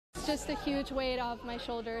just a huge weight off my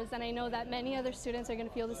shoulders, and I know that many other students are going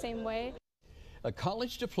to feel the same way. A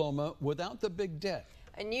college diploma without the big debt.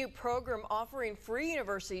 A new program offering free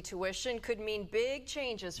university tuition could mean big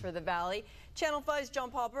changes for the Valley. Channel 5's John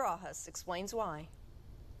Paul Barajas explains why.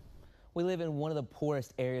 We live in one of the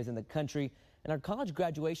poorest areas in the country, and our college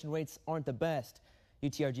graduation rates aren't the best.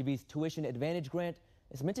 UTRGV's Tuition Advantage grant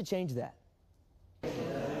is meant to change that.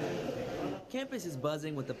 Campus is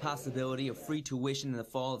buzzing with the possibility of free tuition in the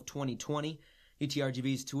fall of 2020.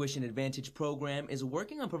 UTRGV's Tuition Advantage program is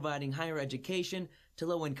working on providing higher education to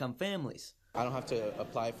low-income families. I don't have to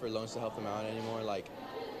apply for loans to help them out anymore.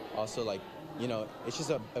 It's just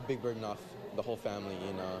a big burden off the whole family,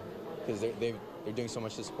 because they're doing so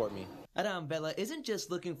much to support me. Adam Vela isn't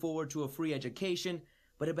just looking forward to a free education,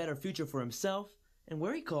 but a better future for himself and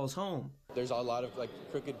where he calls home. There's a lot of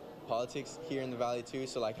crooked politics here in the Valley too,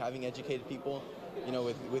 so having educated people,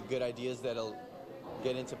 with good ideas that'll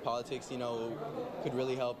get into politics, could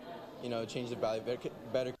really help, change the Valley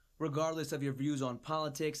better. Regardless of your views on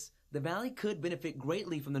politics, the Valley could benefit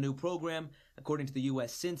greatly from the new program. According to the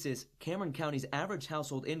U.S. Census, Cameron County's average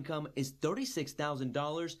household income is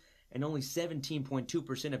 $36,000, and only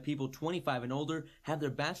 17.2% of people 25 and older have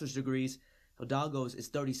their bachelor's degrees. Hidalgo's is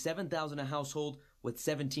 $37,000 a household, with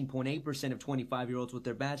 17.8% of 25-year-olds with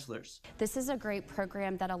their bachelor's. This is a great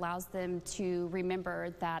program that allows them to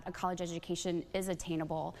remember that a college education is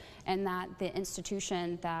attainable and that the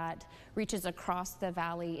institution that reaches across the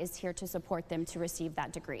Valley is here to support them to receive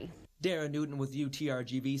that degree. Dara Newton with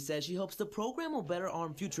UTRGV says she hopes the program will better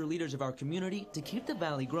arm future leaders of our community to keep the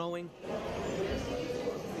Valley growing.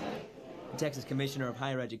 The Texas Commissioner of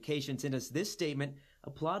Higher Education sent us this statement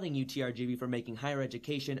applauding UTRGV for making higher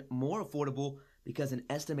education more affordable because an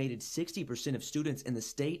estimated 60% of students in the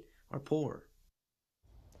state are poor.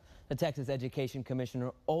 The Texas Education Commissioner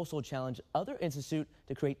also challenged other institutes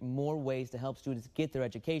to create more ways to help students get their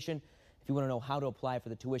education. If you want to know how to apply for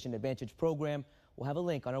the Tuition Advantage program, we'll have a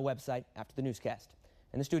link on our website after the newscast.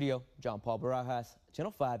 In the studio, John Paul Barajas,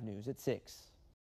 Channel 5 News at 6.